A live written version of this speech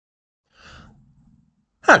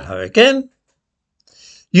Hello again.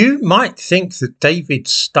 You might think that David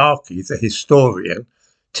Starkey, the historian,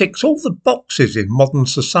 ticks all the boxes in modern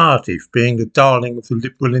society for being a darling of the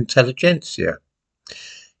liberal intelligentsia.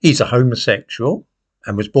 He's a homosexual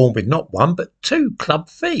and was born with not one but two club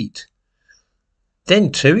feet. Then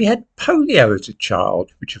too he had polio as a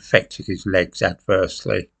child, which affected his legs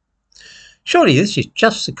adversely. Surely this is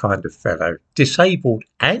just the kind of fellow, disabled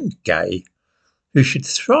and gay, who should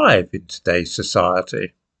thrive in today's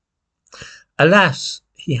society. Alas,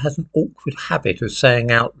 he has an awkward habit of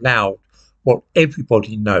saying out loud what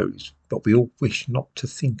everybody knows, but we all wish not to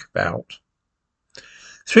think about.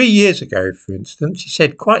 3 years ago, for instance, he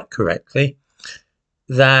said quite correctly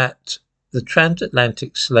that the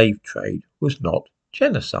transatlantic slave trade was not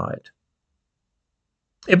genocide.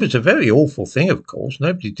 It was a very awful thing, of course,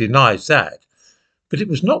 nobody denies that, but it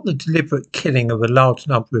was not the deliberate killing of a large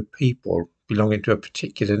number of people belonging to a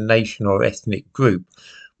particular nation or ethnic group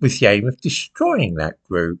with the aim of destroying that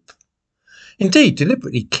group. Indeed,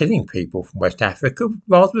 deliberately killing people from West Africa would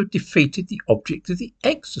rather have defeated the object of the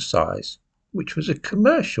exercise, which was a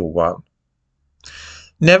commercial one.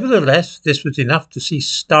 Nevertheless, this was enough to see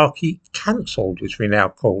Starkey cancelled, as we now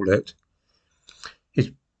call it. His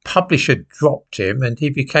publisher dropped him and he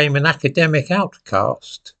became an academic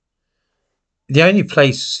outcast. The only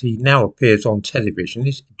place he now appears on television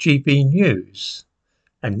is GB News,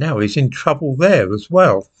 and now he's in trouble there as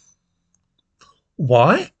well.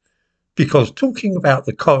 Why? Because talking about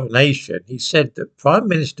the coronation, he said that Prime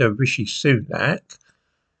Minister Rishi Sunak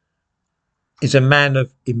is a man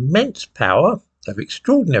of immense power, of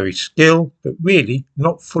extraordinary skill, but really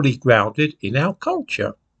not fully grounded in our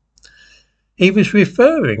culture. He was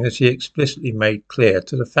referring, as he explicitly made clear,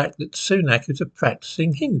 to the fact that Sunak is a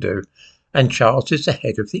practicing Hindu and Charles is the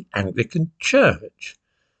head of the Anglican Church.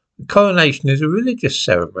 The coronation is a religious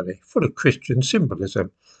ceremony full of Christian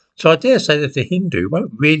symbolism, so I dare say that a Hindu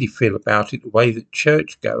won't really feel about it the way that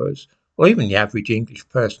churchgoers, or even the average English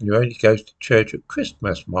person who only goes to church at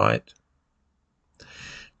Christmas, might.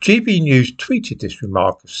 GB News tweeted this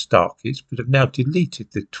remark of Starkey's, but have now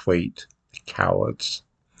deleted the tweet. The cowards.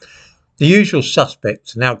 The usual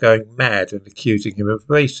suspects are now going mad and accusing him of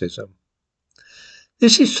racism.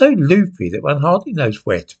 This is so loopy that one hardly knows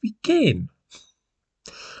where to begin.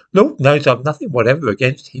 Lord knows I've nothing whatever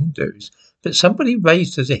against Hindus, but somebody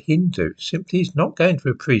raised as a Hindu simply is not going to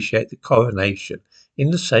appreciate the coronation in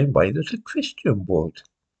the same way that a Christian would.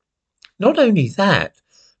 Not only that,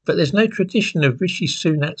 but there's no tradition of Rishi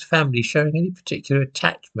Sunak's family showing any particular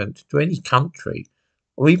attachment to any country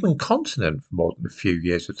or even continent for more than a few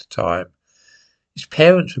years at a time. His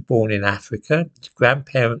parents were born in Africa, his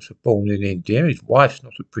grandparents were born in India, his wife's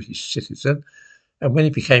not a British citizen, and when he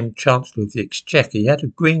became Chancellor of the Exchequer, he had a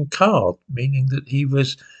green card, meaning that he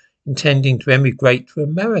was intending to emigrate to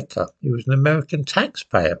America. He was an American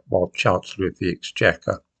taxpayer while Chancellor of the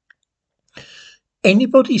Exchequer.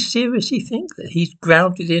 Anybody seriously think that he's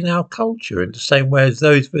grounded in our culture in the same way as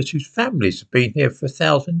those of us whose families have been here for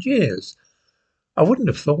 1,000 years? I wouldn't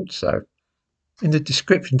have thought so. In the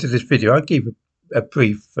description to this video, I give a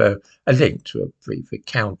link to a brief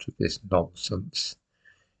account of this nonsense.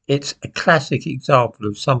 It's a classic example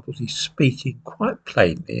of somebody speaking quite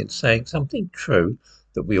plainly and saying something true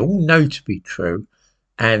that we all know to be true,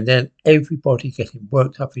 and then everybody getting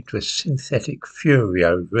worked up into a synthetic fury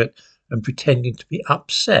over it and pretending to be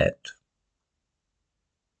upset.